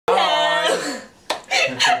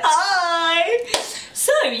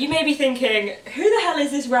thinking, who the hell is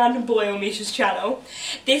this random boy on Misha's channel?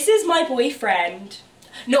 This is my boyfriend.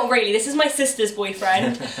 Not really, this is my sister's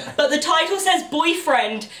boyfriend. But the title says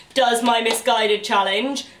boyfriend does my Missguided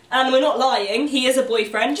challenge. And we're not lying, he is a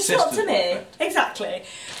boyfriend, just not to me. Exactly.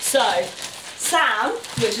 So, Sam,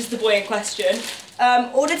 which is the boy in question,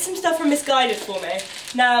 ordered some stuff from Missguided for me.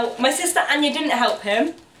 Now, my sister Anya didn't help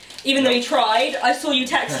him, even though he tried. I saw you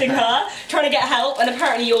texting her, trying to get help, and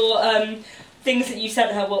apparently your things that you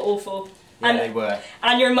sent her were awful. Yeah, and, they were.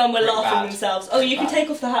 And your mum were laughing bad. themselves. Oh, you can take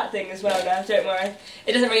off the hat thing as well now, don't worry.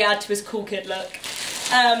 It doesn't really add to his cool kid look.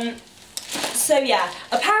 So yeah,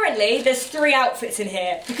 apparently there's 3 outfits in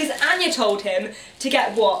here, because Anya told him to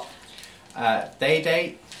get what? Day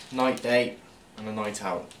date, night date, and a night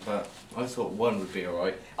out, but I thought one would be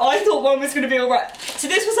alright. I thought one was going to be alright. So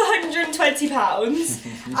this was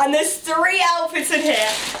 £120, and there's 3 outfits in here,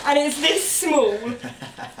 and it's this small.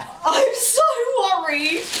 I'm so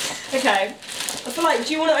worried. Okay, I feel like,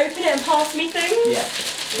 do you want to open it and pass me things? Yeah,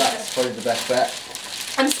 that's probably the best bet.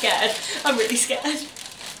 I'm scared. I'm really scared.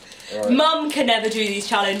 Right. Mum can never do these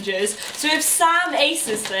challenges, so if Sam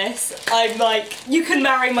aces this, I'm like, you can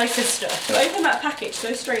marry my sister. Open that package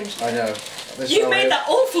so strangely. I know. You made that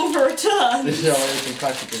awful for return. This is how I open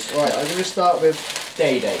packages. Right, I'm going to start with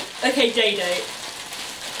day date. Okay, day date.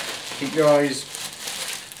 Keep your eyes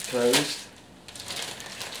closed.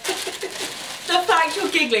 The fact you're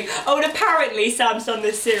giggling. Oh, and apparently Sam's done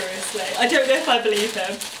this seriously. I don't know if I believe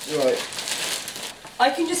him. Right. I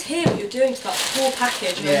can just hear what you're doing to that poor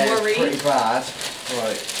package, and yeah, I'm worried. It's pretty bad.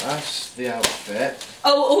 Right, that's the outfit.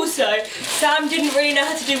 Oh, also, Sam didn't really know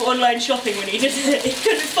how to do online shopping when he did it. He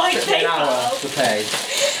couldn't find PayPal. An hour to pay.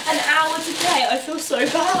 An hour to pay. I feel so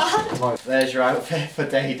bad. Right, there's your outfit for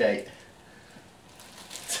day date.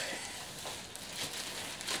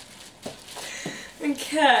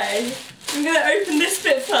 Okay. I'm gonna open this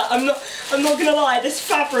bit first. I'm not gonna lie, this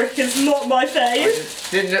fabric is not my fave. It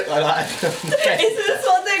didn't look like that. It's this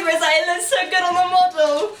one thing where it's like, it looks so good on the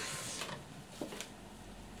model.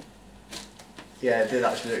 Yeah, it did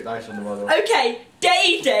actually look nice on the model. Okay,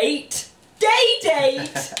 day date. Day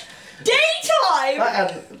date. Daytime! My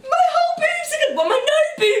whole boobs are gonna, well, my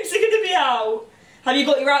no boobs are gonna be out. Have you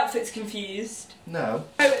got your outfits confused? No.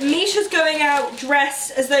 Oh, Misha's going out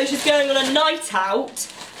dressed as though she's going on a night out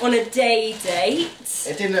on a day date.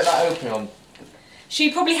 It didn't look that open on.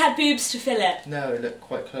 She probably had boobs to fill it. No, it looked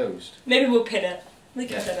quite closed. Maybe we'll pin it. We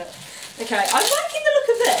can pin it. Okay, I'm liking the look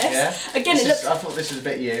of this. Yeah. Again, it looks. I thought this was a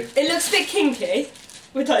bit you. It looks a bit kinky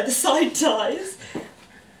with like the side ties.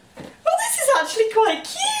 Oh, this is actually quite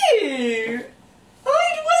cute.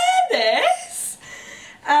 I'd wear this.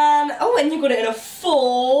 And oh, and you got it in a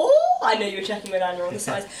 4. I know you were checking with Anna on the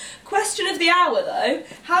size. Question of the hour though,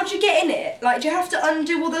 how do you get in it? Like, do you have to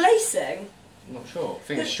undo all the lacing? I'm not sure. I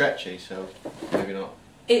think it's stretchy, so maybe not.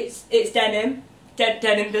 It's denim.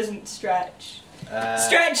 Denim doesn't stretch.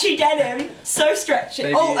 Stretchy denim. So stretchy.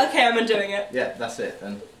 Maybe oh, okay, I'm undoing it. Yeah, that's it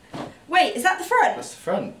then. Wait, is that the front? That's the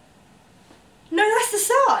front. No, that's the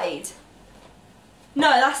side. No,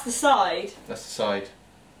 that's the side. That's the side.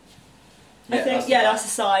 I think, yeah, that's the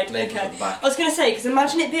side. Labels Okay. at the back. I was going to say, because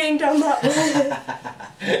imagine it being done that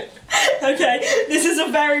way. Okay, this is a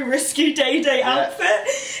very risky day outfit.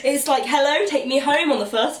 It's like, hello, take me home on the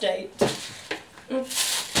first date.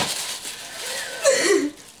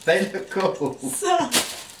 They look cool. Sam.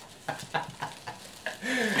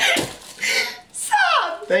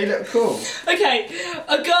 They look cool. Okay,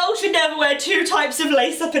 a girl should never wear 2 types of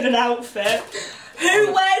lace up in an outfit.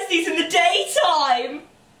 Who wears these in the daytime?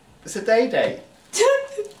 It's a day date.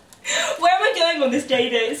 Where am I going on this day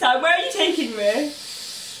date, Sam? Where are you taking me?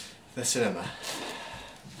 The cinema.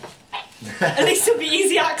 At least it'll be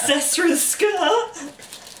easy access through the skirt.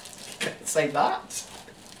 Say that.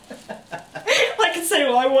 I can say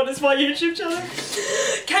what I want, it's my YouTube channel.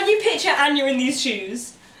 Can you picture Anya in these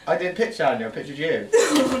shoes? I didn't picture Anya, I pictured you.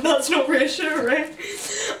 That's not reassuring.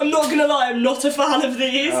 I'm not gonna lie, I'm not a fan of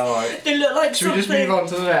these. Alright. They look like something. Should we just move on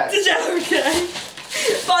to the next? Okay.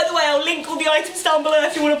 By the way, I'll link all the items down below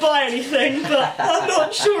if you want to buy anything, but I'm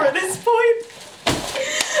not sure at this point.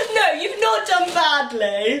 No, you've not done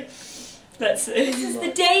badly. Let's see. This is the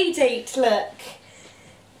day date look.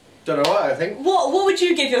 Don't know what I think. What would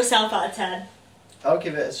you give yourself out of 10? I'll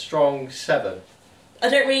give it a strong 7. I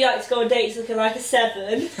don't really like to go on dates looking like a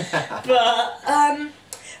 7, but,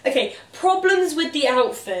 okay, problems with the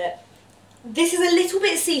outfit. This is a little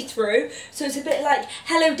bit see-through, so it's a bit like,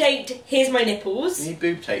 hello date, here's my nipples. You need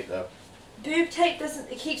boob tape though. Boob tape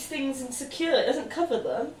it keeps things insecure, it doesn't cover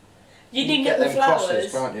them. You need get nipple them flowers.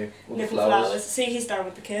 crosses, can't you? All Nipple the flowers. See, he's down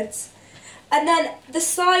with the kids. And then the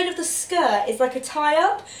side of the skirt is like a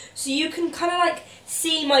tie-up, so you can kind of like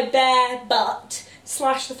see my bare butt /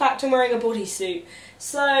 the fact I'm wearing a bodysuit.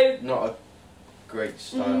 So not a great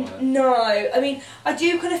style. No, I mean I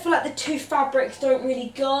do kind of feel like the two fabrics don't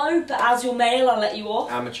really go, but as you're male, I'll let you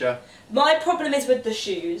off. Amateur. My problem is with the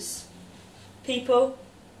shoes. People,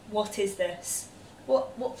 what is this?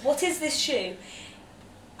 What is this shoe?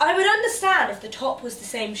 I would understand if the top was the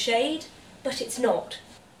same shade, but it's not.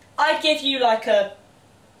 I'd give you like a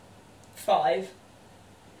 5.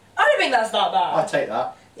 I don't think that's that bad. I'll take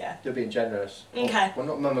that. Yeah. You're being generous. Okay. Well,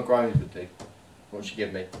 not Mama Grimes would do. What would she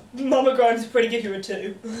give me? Mama Grimes would probably give you a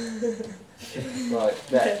 2.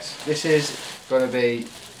 Right, next. This is going to be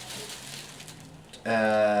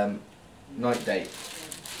night date.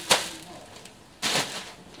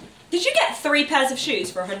 Did you get 3 pairs of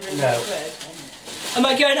shoes for 100 No. quid? Am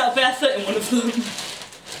I going out barefoot in one of them?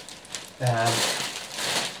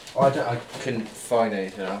 I couldn't find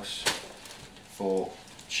anything else for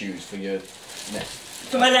shoes for your next.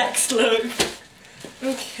 For my next look.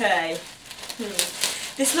 Okay.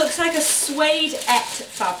 This looks like a suede-ette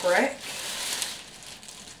fabric.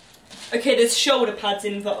 Okay, there's shoulder pads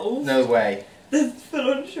involved. No way. There's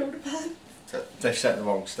full-on shoulder pads. They've sent the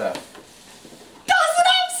wrong stuff. That's an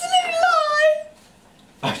absolute lie!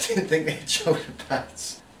 I didn't think they had shoulder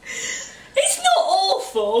pads. It's not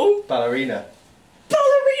awful. Ballerina.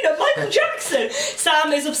 Ballerina, Michael Jackson.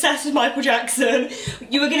 Sam is obsessed with Michael Jackson.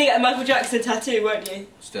 You were going to get a Michael Jackson tattoo, weren't you?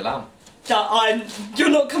 Still am. You're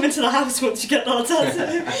not coming to the house once you get that tattoo.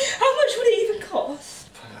 How much would it even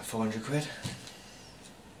cost? Probably like 400 quid.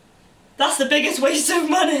 That's the biggest waste of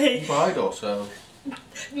money. Bride also.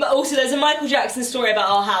 Also, there's a Michael Jackson story about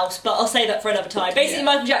our house, but I'll say that for another time. Basically, Yeah.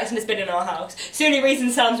 Michael Jackson has been in our house. It's the only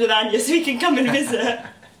reason Sam's with Anya, so he can come and visit.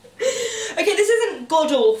 Okay, this isn't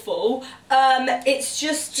god-awful. It's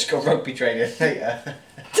just... Just got rugby training later.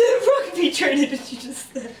 Rugby training, did you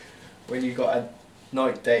just say? When you got a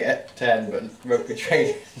night date at 10, but rugby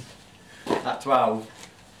training at 12.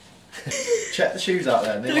 Check the shoes out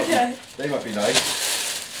then. They might be nice.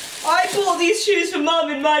 I bought these shoes for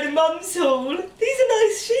Mum in mine and Mum's haul. These are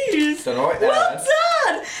nice shoes. Done alright there. Well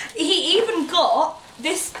done! He even got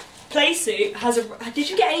this play suit has a... Did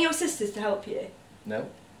you get any of your sisters to help you? No.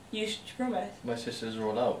 You should promise. My sisters are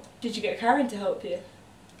all out. Did you get Karen to help you?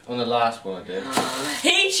 On the last one I did.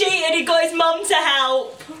 He cheated, he got his mum to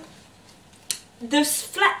help! The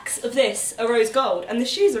flecks of this are rose gold and the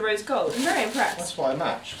shoes are rose gold. I'm very impressed. That's why I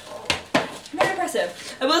matched. Very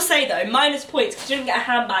impressive. I will say though, minus points because you didn't get a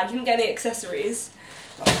handbag, you didn't get any accessories.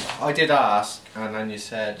 I did ask and then you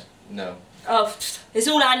said no. Oh, it's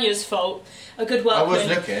all Anya's fault. A good workman. I was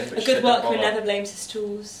looking, but a she good said don't workman bother. never blames his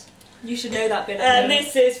tools. You should know that, Bin. And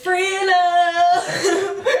this is Free Love!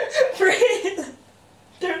 Free Love!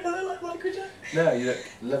 Don't know like Michael Jackson. No, you look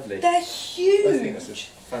lovely. They're huge. I think that's a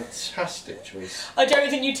fantastic choice. I don't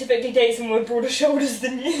think you typically date someone with broader shoulders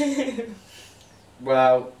than you.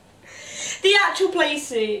 Well, The actual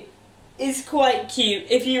playsuit is quite cute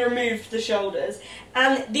if you removed the shoulders,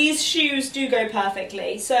 and these shoes do go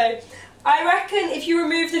perfectly. So I reckon if you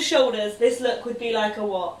remove the shoulders, this look would be like a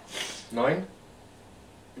what? 9?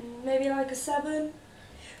 Maybe like a 7?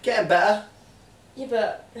 Getting better. Yeah,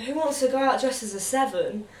 but who wants to go out dressed as a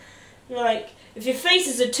 7? Like, if your face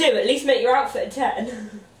is a 2, at least make your outfit a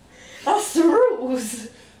 10. That's the rules.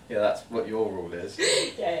 Yeah, that's what your rule is.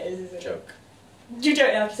 Yeah, it is, isn't it? Joke. You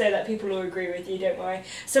don't have to say that, people will agree with you, don't worry.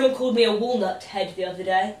 Someone called me a walnut head the other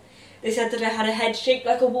day. They said that I had a head shaped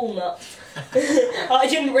like a walnut. I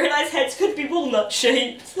didn't realise heads could be walnut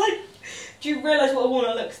shaped. Like, do you realise what a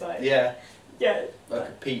walnut looks like? Yeah. Yeah. Like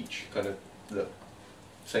a peach kind of look.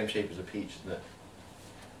 Same shape as a peach, isn't it?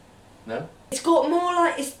 No? It's got more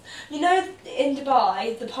like, it's, you know in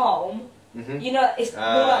Dubai, the palm, Mhm. you know, it's more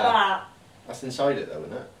like that. That's inside it though,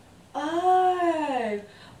 isn't it? Oh.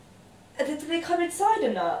 Did they come inside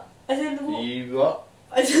a nut? As in the what? You what?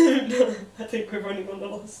 I don't know. I think we're running on the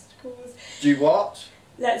lost cause. Do you what?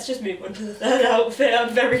 Let's just move on to the third outfit. I'm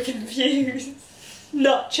very confused.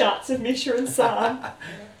 Nut chats of Misha and Sam.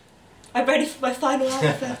 I'm ready for my final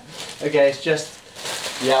outfit. Okay, it's just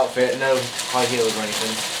the outfit, no high heels or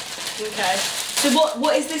anything. Okay. So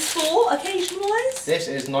what is this for, occasion-wise? This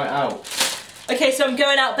is night out. Okay, so I'm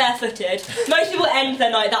going out barefooted. Most people end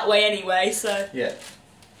their night that way anyway, so... Yeah.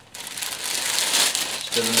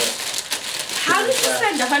 Doesn't it? How did you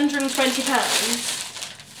spend £120?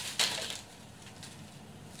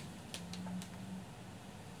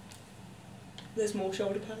 There's more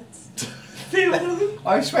shoulder pads.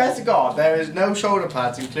 I swear to God, there is no shoulder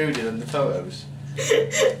pads included in the photos. That's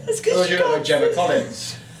Oh, because you look like Gemma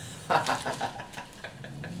Collins.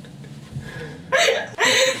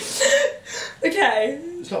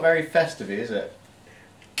 It's not very festive, is it?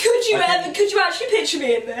 Could you actually picture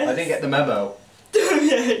me in this? I didn't get the memo. Oh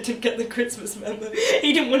yeah, he didn't get the Christmas memo.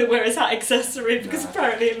 He didn't want to wear his hat accessory because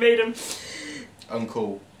apparently it made him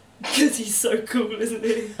uncool. Because he's so cool, isn't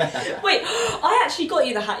he? Wait, I actually got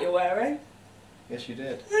you the hat you're wearing. Yes, you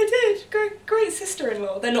did. I did. Great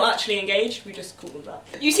sister-in-law. They're not actually engaged, we just call them that.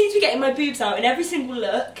 You seem to be getting my boobs out in every single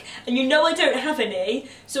look, and you know I don't have any,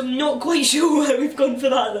 so I'm not quite sure why we've gone for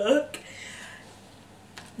that look.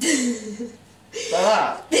 Like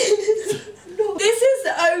that? This is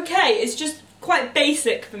okay, it's just quite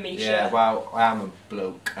basic for Misha. Yeah, well, I am a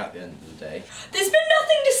bloke at the end of the day. There's been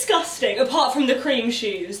nothing disgusting apart from the cream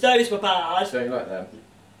shoes. Those were bad. Don't you like them?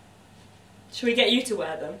 Should we get you to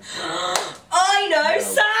wear them? I know! No.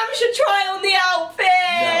 Sam should try on the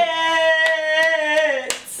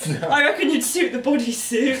outfits! No. I reckon you'd suit the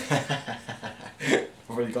bodysuit. I've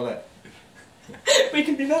already got it. We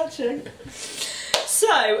can be matching.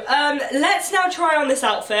 So, let's now try on this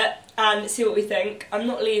outfit and see what we think. I'm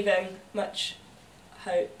not leaving much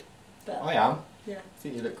hope, but... I am. Yeah. I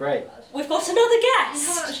think you look great. We've got another You guest!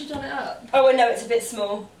 haven't actually done it up. Oh, well, no, it's a bit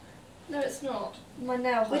small. No, it's not. My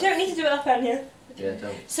nail. We don't need to do it up, Anya. Yeah,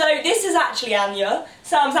 don't. So, this is actually Anya,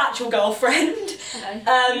 Sam's actual girlfriend.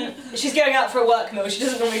 Hello. She's going out for a work meal. She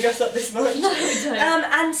doesn't normally dress up this much. No, we don't.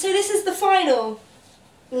 And so this is the final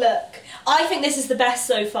look. I think this is the best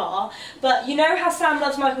so far, but you know how Sam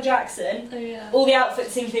loves Michael Jackson? Oh yeah. All the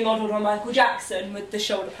outfits seem to be modelled on Michael Jackson with the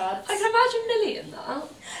shoulder pads. I can imagine Millie in that.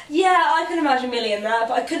 Yeah, I can imagine Millie in that,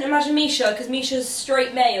 but I couldn't imagine Misha, because Misha's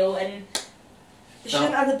straight male and she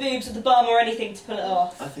doesn't have the boobs or the bum or anything to pull it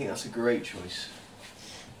off. I think that's a great choice.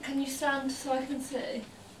 Can you stand so I can see?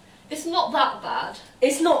 It's not that bad.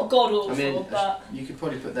 It's not god awful, I mean, but... you could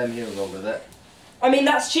probably put them heels on with it. I mean,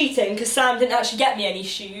 that's cheating, because Sam didn't actually get me any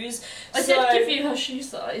shoes. I did give you her shoe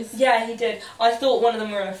size. Yeah, he did. I thought one of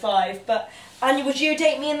them were a 5, but... Anya, would you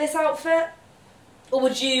date me in this outfit? Or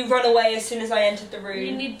would you run away as soon as I entered the room?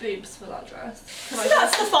 You need boobs for that dress. So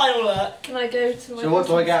that's the final look. Can I go to my... So what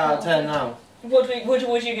do I get out of 10 now? Would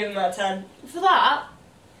you give him out of 10? For that?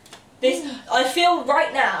 This, I feel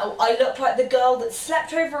right now I look like the girl that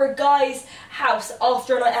slept over a guy's house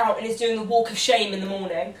after a night out and is doing the walk of shame in the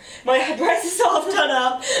morning. My dress is half done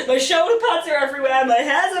up, my shoulder pads are everywhere, my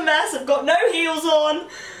hair's a mess, I've got no heels on.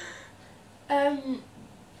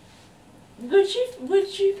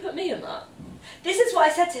 Would you put me in that? This is what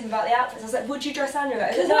I said to him about the outfits. I was like, would you dress Anya?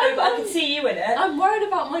 He said, no, but I could see you in it. I'm worried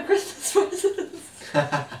about my Christmas presents.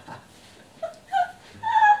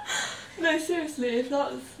 No, seriously, if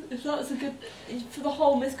that was a good for the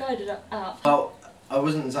whole Misguided app. Well, I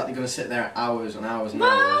wasn't exactly going to sit there hours and hours and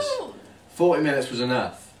hours. 40 minutes was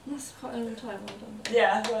enough. That's quite a long time. Well done.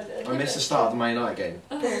 Yeah, well done. I missed the start of the Man United game.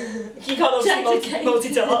 Oh. You can't obviously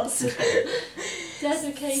multitask.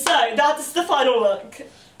 Dedicated. So, that's the final look.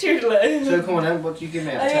 Toodaloo. So come on then, what do you give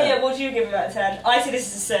me out Oh of 10? yeah, what do you give him out of 10? I say this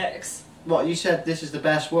is a 6. What, you said this is the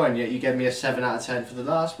best one, yet you gave me a 7 out of 10 for the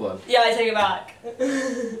last one. Yeah, I take it back.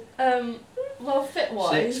 Well,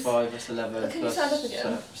 fit-wise... 6, 5, that's 11, Can you stand up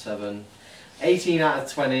again? 7. 18 out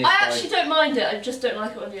of 20. I actually don't mind it, I just don't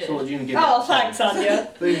like it on you. So what do you give me out Oh, of 10? thanks, Anya.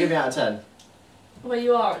 What do you give me out of 10? Well,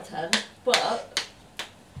 you are a 10, but...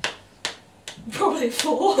 Probably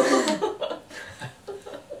 4.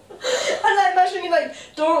 I like imagining you like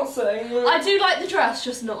dancing. I do like the dress,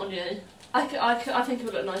 just not on you. I think it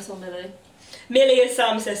would look nice on Millie. Millie is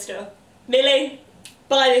Sam's sister. Millie,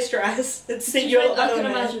 buy this dress and see your I can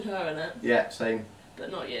imagine her in it, Yeah, same. but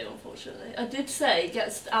not you, unfortunately. I did say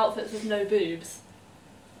get outfits with no boobs.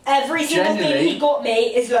 Every single thing Generally- he got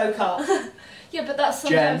me is low cut. Yeah, but that's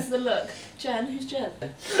sometimes the look. Jen, who's Jen?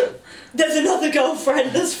 There's another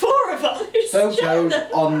girlfriend, there's 4 of us. Photos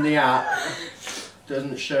on the app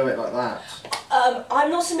doesn't show it like that. I'm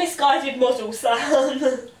not a misguided model,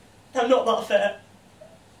 Sam. I'm not that fit.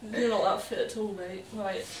 You're not that fit at all, mate.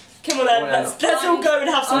 Right. Come on then, Well, let's all go and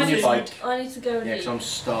have some On your food. bike. I need to go and Yeah, eat. because I'm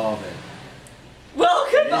starving.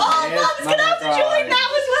 Welcome! Yes, Oh, yes, Mum's gonna have to Mama join Grimes. now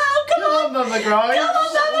as well! Come on! Mama Grimes! Come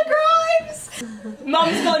on, Mama Grimes!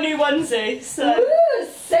 Mum's got a new onesie, so... Ooh,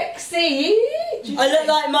 sexy! I look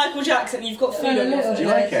like Michael Jackson, you've got food on your Do you face.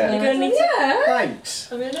 like it? You're gonna need to... Yeah. Thanks.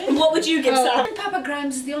 Oh, really? And what would you give Sam? And Papa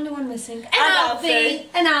Grimes is the only one missing. And Alfie.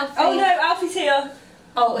 And Alfie. Oh no, Alfie's here.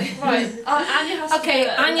 Oh, Right. Anya has to Okay, go.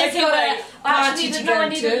 Anya's Okay, got wait. a party Actually, to no, go I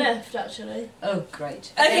need a to. lift, actually. Oh,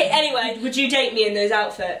 great. Okay, anyway, would you date me in those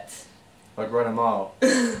outfits? I'd run a mile.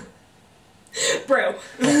 Bro.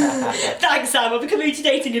 Thanks, Sam. I'll be coming to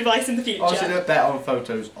dating advice in the future. I should have bet on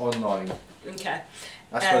photos online. Okay.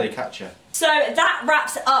 That's where they catch you. So that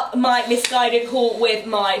wraps up my misguided haul with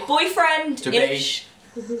my boyfriend. To be.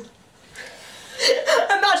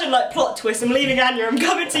 Imagine like plot twist, I'm leaving Anya, I'm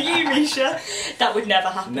coming to you, Misha. That would never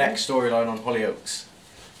happen. Next storyline on Hollyoaks.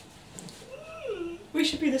 We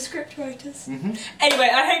should be the script writers. Mm-hmm. Anyway,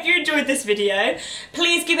 I hope you enjoyed this video.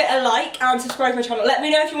 Please give it a like and subscribe to my channel. Let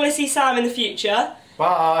me know if you want to see Sam in the future.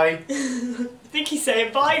 Bye. I think he's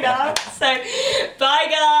saying bye now. So, bye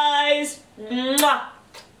guys. Mwah.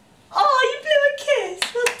 Oh, you blew a kiss.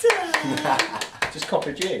 Well done. Just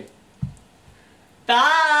copied you.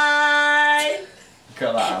 Bye.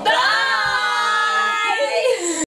 Cut that out. Bye.